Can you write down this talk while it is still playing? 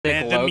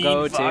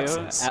logo mean too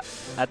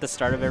foxes. at the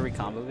start of every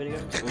combo video.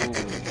 Ooh,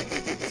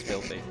 it's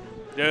filthy.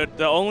 Dude,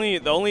 the only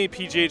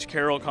PGH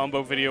Carroll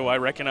combo video I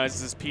recognize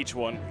is this Peach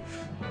one.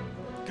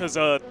 Because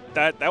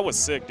that was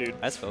sick, dude.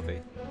 That's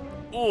filthy.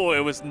 Oh, it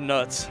was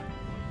nuts.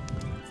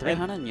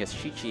 300 and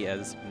Yashichi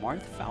as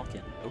Marth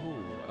Falcon.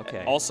 Ooh,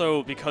 okay.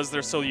 Also, because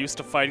they're so used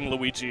to fighting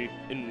Luigi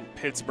in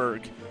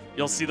Pittsburgh,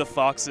 you'll see the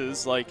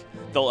Foxes, like,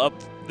 they'll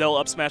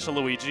up smash a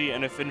Luigi,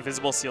 and if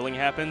invisible ceiling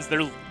happens,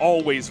 they're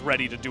always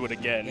ready to do it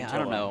again. Yeah, I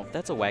don't know.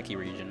 That's a wacky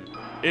region.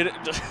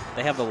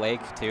 They have the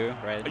lake too,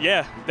 right?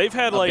 Yeah, they've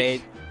had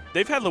bait.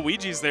 they've had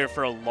Luigis there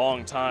for a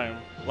long time.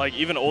 Like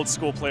even old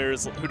school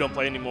players who don't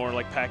play anymore,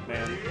 like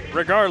Pac-Man.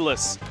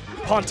 Regardless,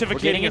 pontificating We're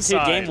getting into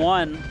aside, game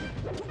 1.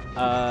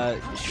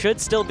 Should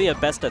still be a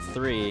best of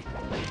 3.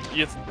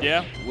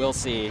 Yeah. We'll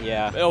see.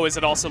 Yeah. Oh, is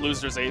it also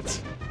losers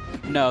 8s?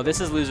 No, this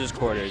is losers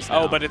quarters.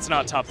 Now. Oh, but it's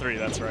not top 3.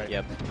 That's right.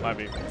 Yep. Might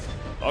be.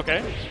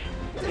 Okay.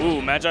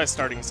 Ooh, Magi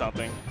starting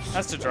something.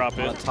 Has to drop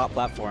it. On the top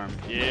platform.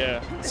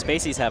 Yeah.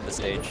 Spaceys have the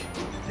stage.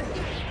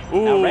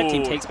 Ooh. Now red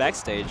team takes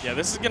backstage. Yeah,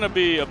 this is gonna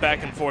be a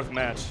back and forth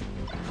match.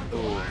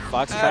 Ooh,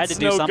 Fox tried to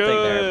do no something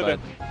good. there,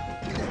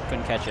 but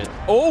couldn't catch it.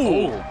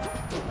 Oh!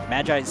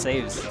 Magi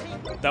saves.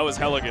 That was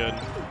hella good.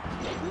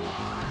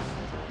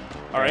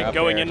 All right,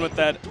 going in with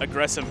that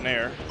aggressive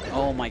nair.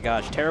 Oh my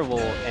gosh, terrible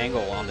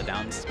angle on the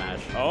down smash.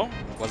 Oh?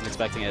 Wasn't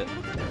expecting it.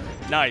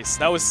 Nice.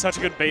 That was such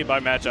a good bait by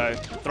Magi.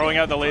 Throwing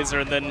out the laser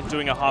and then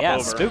doing a hop over.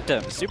 Yeah, spooked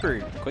him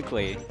super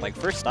quickly. Like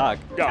first stock,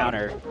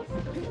 counter.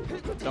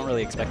 Don't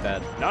really expect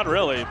that. Not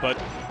really, but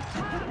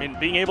I mean,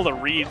 being able to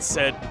read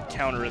said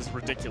counter is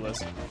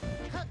ridiculous.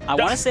 I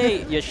want to say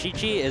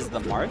Yashichi is the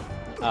Marth.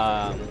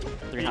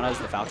 300 is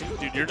the Falcon.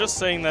 Dude, you're just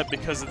saying that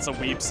because it's a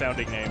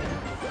weeb-sounding name.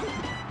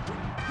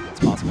 It's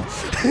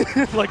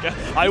possible. Like,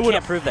 I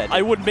can't prove that.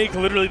 I would make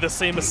literally the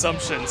same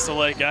assumption, so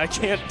like, I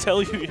can't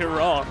tell you you're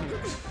wrong.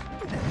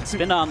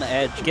 Sp1nda on the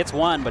edge. Gets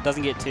 1, but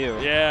doesn't get 2.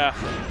 Yeah.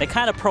 They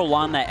kind of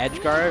prolong that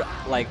edge guard,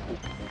 like,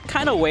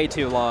 kind of way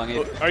too long.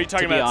 Are you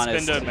talking about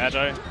Sp1nda and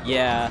Magi?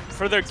 Yeah.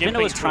 For their gimping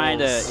Sp1nda was trying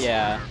tools. to,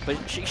 yeah, but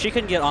she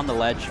couldn't get on the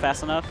ledge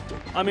fast enough.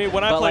 I mean,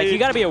 when I played, played, like, you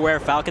got to be aware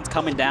Falcon's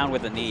coming down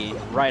with a knee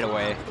right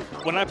away.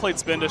 When I played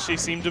Sp1nda, she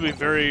seemed to be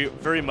very,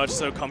 very much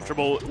so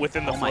comfortable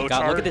within the flow flow chart. Oh my god,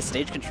 chart. look at this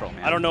stage control,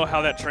 man. I don't know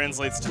how that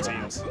translates to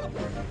teams.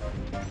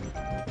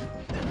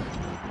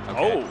 Okay.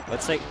 Oh,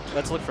 let's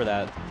look for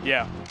that.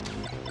 Yeah.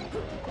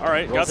 All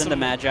right, Rolls got some into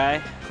Magi.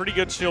 Pretty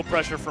good shield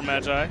pressure from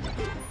Magi.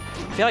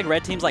 I feel like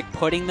red team's like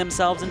putting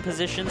themselves in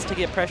positions to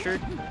get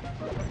pressured.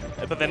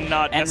 But then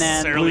not and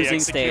necessarily then losing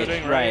executing,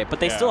 stage, right? But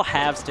they still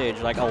have stage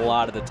like a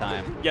lot of the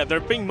time. Yeah,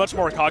 they're being much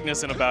more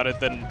cognizant about it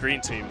than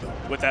green team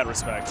with that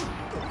respect.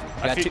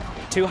 Got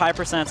two high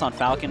percents on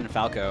Falcon and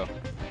Falco.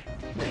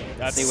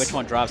 Let's see which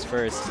one drops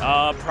first.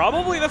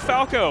 Probably the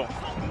Falco.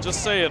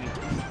 Just saying.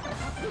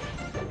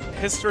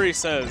 History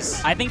says.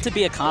 I think to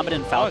be a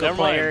competent Falco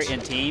player in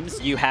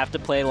teams, you have to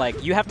play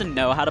like, you have to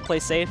know how to play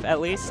safe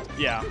at least.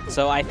 Yeah.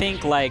 So I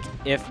think like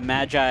if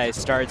Magi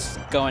starts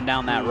going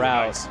down that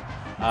route,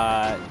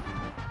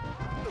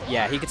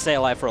 yeah, he could stay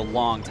alive for a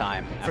long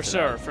time. For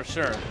sure, for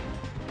sure.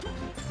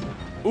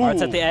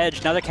 It's at the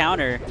edge, another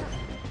counter.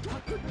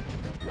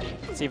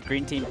 Let's see if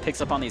green team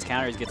picks up on these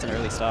counters, gets an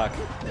early stock.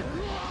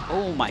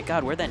 Oh my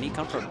god, where'd that knee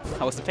come from?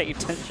 I wasn't paying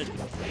attention.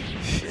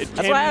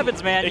 That's what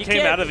happens, man. It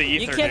came out of the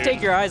ether, You can't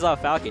take your eyes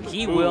off Falcon.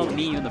 He will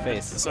knee you in the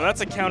face. So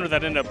that's a counter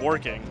that ended up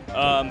working.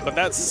 But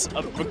that's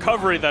a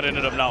recovery that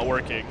ended up not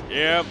working.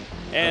 Yep.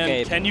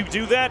 And can you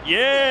do that?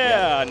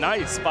 Yeah!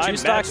 Nice. By Two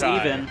stocks Magi.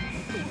 even.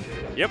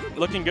 Yep,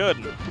 looking good.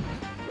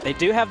 They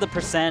do have the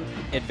percent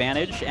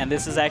advantage, and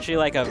this is actually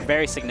like a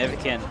very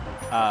significant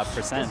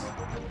percent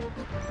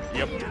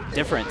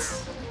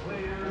difference.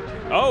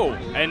 Oh,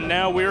 and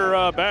now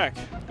we're back.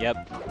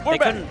 Yep. We're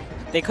back.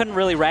 They couldn't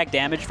really rack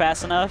damage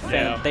fast enough,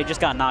 and they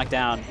just got knocked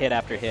down hit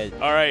after hit.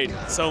 All right,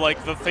 so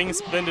like the thing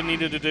Sp1nda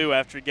needed to do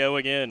after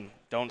going in,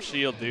 don't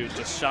shield, dude,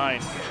 just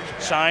shine.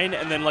 Shine,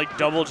 and then like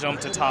double jump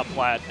to top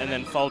plat, and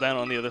then fall down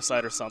on the other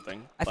side or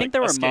something. I think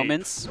there were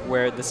moments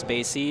where the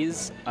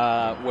Spaceys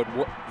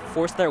would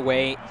force their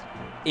way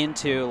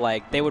into,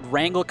 like, they would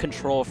wrangle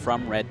control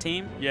from red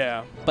team.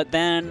 Yeah. But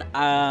then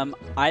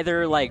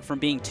either like from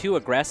being too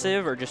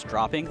aggressive or just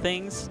dropping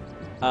things,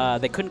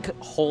 they couldn't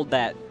hold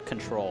that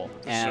control.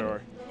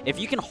 And if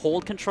you can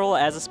hold control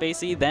as a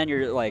Spacey, then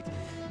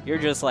you're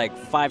just like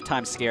 5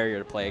 times scarier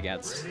to play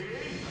against.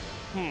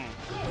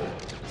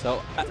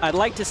 So I'd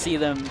like to see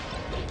them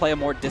play a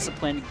more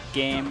disciplined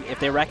game. If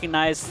they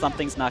recognize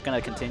something's not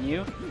going to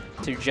continue,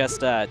 to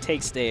just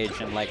take stage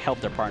and like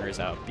help their partners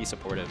out, be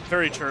supportive.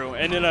 Very true.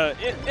 And in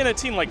a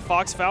team like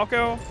Fox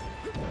Falco,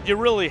 you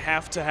really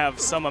have to have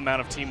some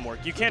amount of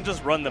teamwork. You can't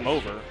just run them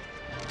over.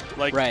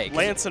 Like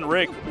Lance and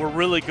Rick were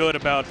really good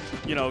about,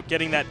 you know,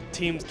 getting that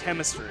team's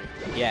chemistry.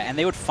 Yeah, and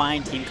they would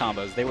find team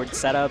combos. They would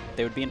set up,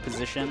 they would be in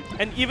position.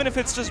 And even if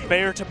it's just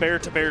bear to bear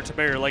to bear to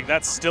bear, like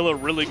that's still a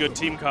really good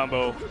team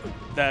combo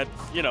that,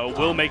 you know,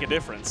 will make a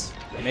difference.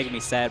 You're making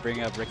me sad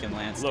bringing up Rick and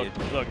Lance, Look,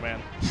 dude. Look,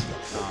 man.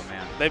 Oh,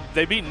 man.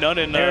 They beat None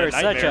in They're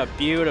Nightmare. such a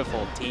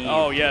beautiful team.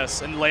 Oh,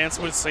 yes. And Lance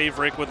would save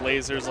Rick with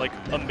lasers, like,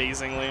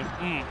 amazingly.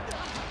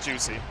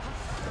 Juicy.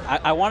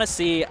 I want to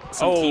see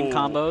some team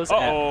combos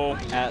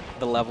at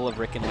the level of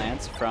Rick and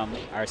Lance from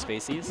our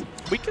Spaceys.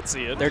 We could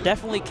see it. They're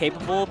definitely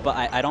capable, but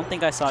I don't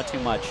think I saw too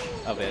much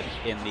of it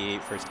in the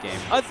first game.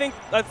 I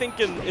think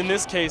in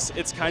this case,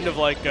 it's kind of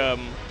like,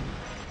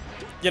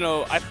 you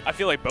know, I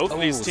feel like both of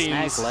these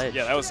teams. Ledge.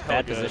 Yeah, that was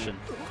bad good. position.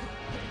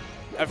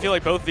 I feel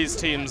like both these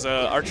teams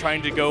are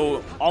trying to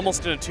go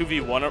almost in a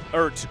 2v1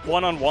 or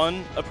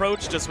one-on-one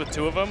approach, just with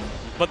two of them.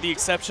 But the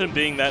exception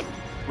being that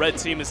Red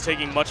team is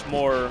taking much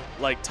more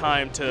like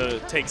time to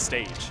take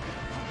stage.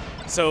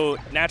 So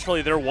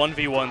naturally their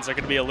 1v1s are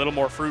going to be a little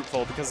more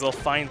fruitful because they'll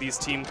find these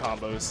team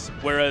combos.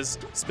 Whereas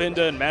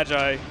Sp1nda and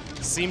Magi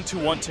seem to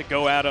want to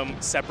go at them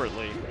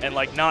separately and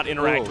like not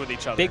interact with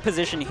each other. Big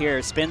position here.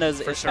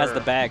 Sp1nda has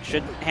the bag.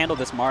 Should handle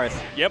this Marth.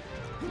 Yep.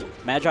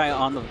 Magi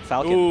on the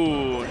Falcon.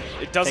 Ooh,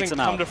 it doesn't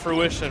come to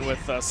fruition with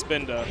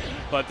Sp1nda,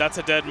 but that's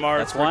a dead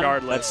Marth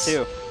regardless. That's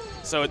two.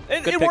 So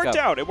it worked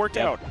out. It worked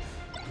out.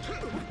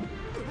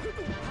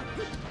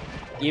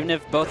 Even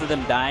if both of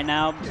them die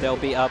now, they'll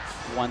be up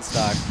one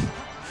stock.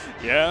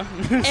 Yeah.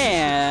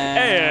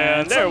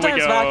 And there we go.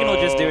 Sometimes Falcon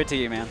will just do it to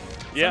you, man.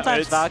 Yeah,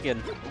 sometimes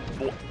Falcon.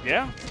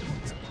 Yeah.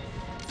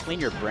 Clean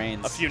your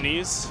brains. A few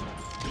knees.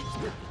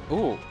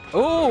 Ooh.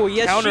 Ooh,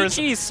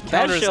 Yashichi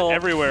special. Counters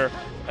everywhere.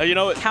 You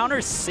know,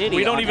 Counter City.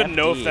 We don't even FD.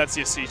 know if that's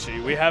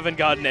Yashichi. We haven't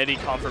gotten any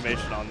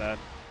confirmation on that.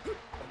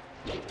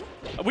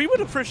 We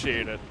would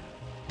appreciate it.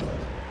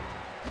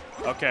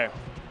 Okay.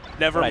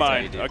 Never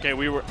mind. Okay,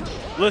 we were.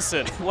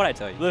 Listen. What'd I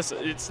tell you? Listen,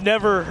 it's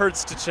never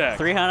hurts to check.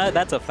 300?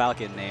 That's a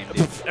Falcon name,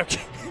 dude.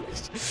 Okay.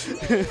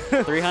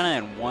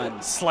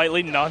 301.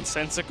 Slightly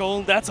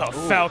nonsensical. That's a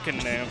Falcon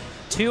name.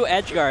 2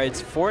 edge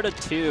guards,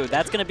 4-2.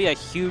 That's going to be a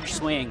huge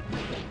swing.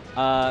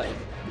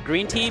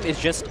 Green team is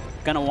just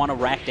going to want to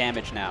rack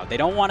damage now. They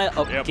don't want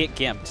to get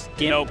gimped.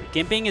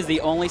 Gimping is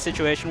the only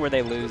situation where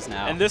they lose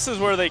now. And this is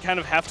where they kind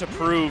of have to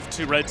prove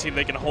to Red team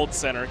they can hold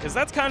center, because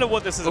that's kind of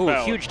what this is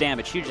about. Huge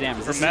damage, huge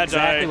damage. This is Magi.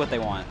 exactly what they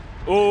want.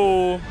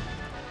 Ooh.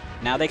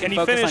 Now they can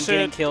focus on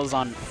getting kills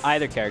on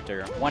either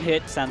character. One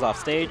hit, sends off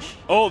stage.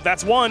 Oh,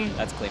 that's one.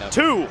 That's clean up.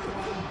 2.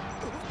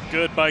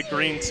 Good by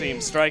Green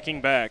team, striking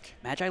back.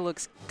 Magi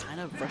looks kind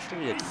of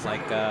frustrated,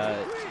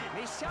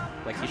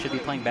 like he should be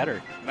playing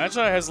better.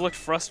 Magi has looked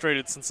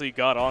frustrated since he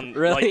got on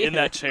like in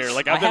that chair.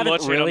 Like I've been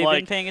watching, really I'm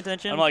like, been paying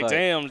attention. I'm like,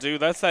 damn, dude,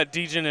 that's that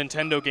DJ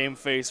Nintendo game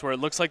face where it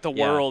looks like the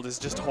world is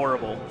just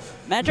horrible.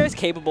 Magi's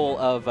capable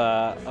of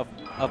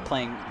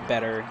playing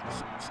better.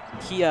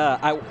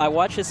 I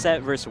watched his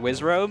set versus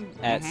Wizrobe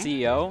at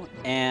CEO,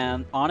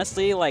 and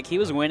honestly, like he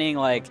was winning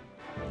like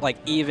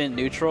even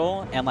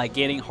neutral and like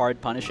getting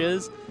hard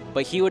punishes.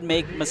 But he would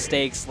make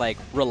mistakes like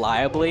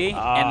reliably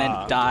and then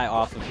die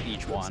off of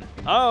each one.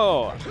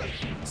 Oh,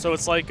 so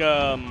it's like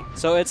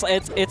So it's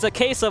a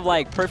case of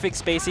like perfect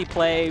spacey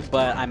play,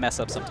 but I mess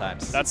up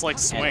sometimes. That's like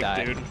Swank,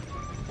 dude.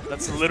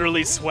 That's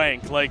literally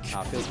Swank. Like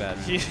feels bad.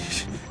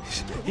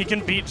 He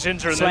can beat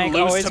Ginger and Swank,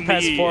 then lose to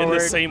me forward, in the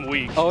same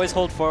week. Always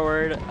hold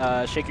forward.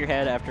 Shake your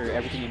head after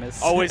everything you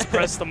miss. Always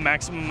press the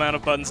maximum amount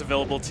of buttons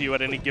available to you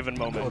at any given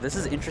moment. Oh, this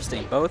is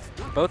interesting.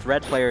 Both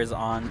red players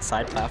on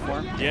side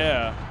platform.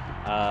 Yeah.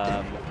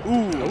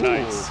 Ooh,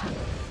 nice.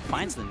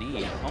 Finds the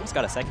knee. Almost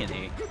got a second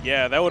knee.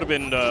 Yeah, that would have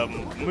been.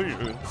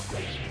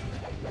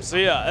 So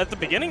yeah, at the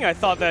beginning I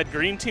thought that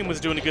Green team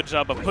was doing a good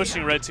job of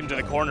pushing Red team to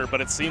the corner,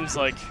 but it seems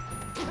like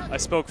I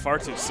spoke far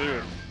too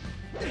soon.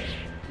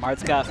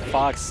 Marth's got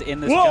Fox in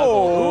this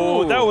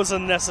jungle. Whoa! That was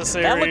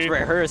unnecessary. That looked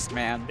rehearsed,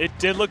 man. It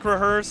did look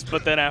rehearsed,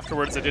 but then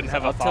afterwards it didn't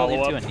have a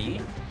follow-up. Into a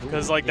knee?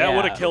 Because like that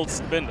would have killed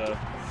Sp1nda.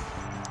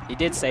 He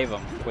did save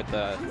him with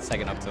the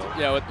second up tilt.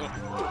 Yeah,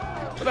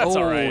 but that's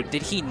all right.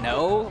 Did he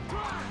know?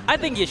 I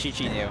think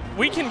Yashichi knew.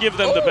 We can give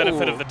them the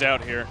benefit of the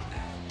doubt here.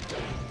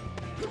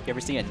 You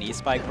ever seen a knee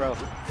spike, bro?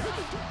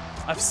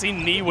 I've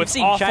seen knee with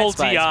awful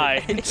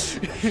DI.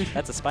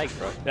 That's a spike,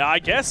 bro. Yeah, I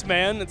guess,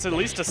 man. It's at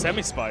least a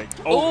semi-spike.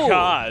 Oh,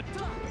 God.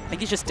 I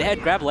think he's just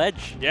dead. Grab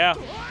ledge. Yeah.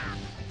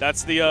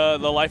 That's the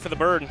life of the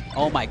bird.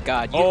 Oh my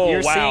God!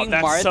 You're seeing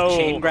Marth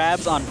chain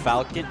grabs on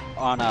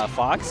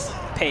Fox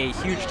pay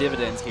huge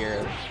dividends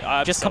here.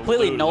 Absolutely. Just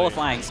completely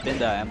nullifying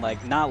Sp1nda and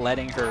like not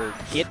letting her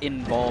get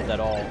involved at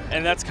all.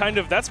 And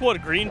that's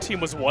what Green team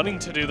was wanting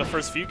to do the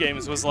first few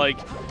games, was like,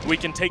 we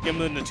can take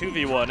them in the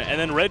 2v1, and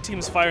then Red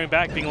team's firing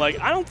back, being like,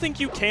 I don't think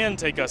you can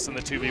take us in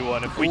the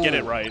 2v1 if we get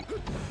it right.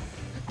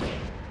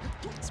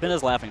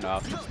 Sp1nda's laughing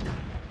off.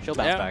 She'll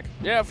bounce back.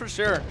 Yeah, for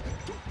sure.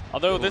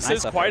 Although this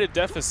is quite a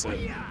deficit.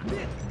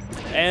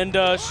 And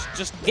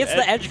just gets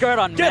the edge guard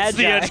on Magi. Gets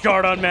the edge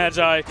guard on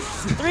Magi.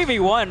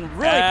 3v1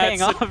 really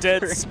paying off.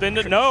 Dead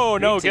Sp1nda.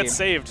 No, gets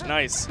saved.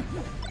 Nice.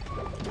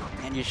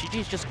 And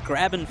Yashichi's just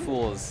grabbing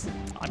fools.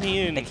 I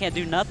mean, they can't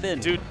do nothing.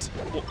 Dude,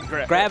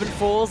 grabbing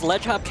fools,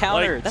 ledge hop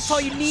counter. Like, that's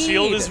all you need.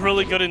 Shield is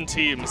really good in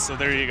teams, so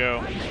there you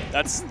go.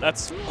 That's.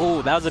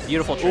 Ooh, that was a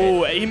beautiful trade.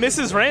 Ooh, he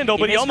misses Randall,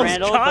 but he almost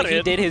got it. But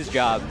he did his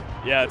job.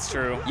 Yeah, it's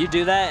true. You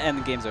do that, and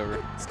the game's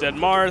over. It's dead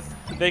Marth.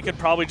 They could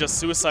probably just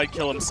suicide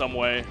kill him some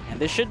way. And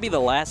this should be the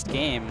last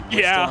game.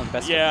 Yeah,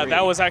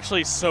 that was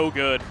actually so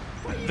good.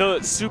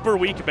 The super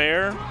weak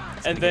bear,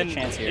 and then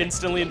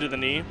instantly into the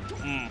knee.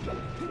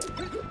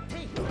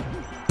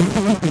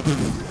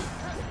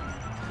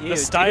 The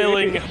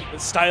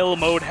style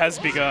mode has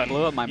begun.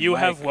 Blew up my you mic.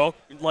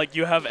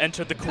 have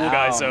entered the cool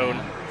guy zone.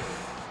 Man.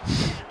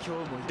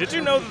 Did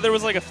you know that there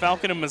was like a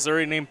Falcon in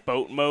Missouri named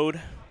Boat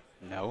Mode?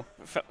 No.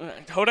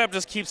 Hodap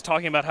just keeps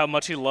talking about how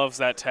much he loves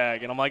that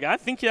tag, and I'm like, I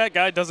think that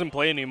guy doesn't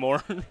play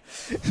anymore.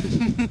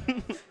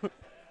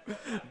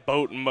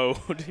 Boat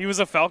Mode. He was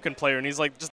a Falcon player, and he's like,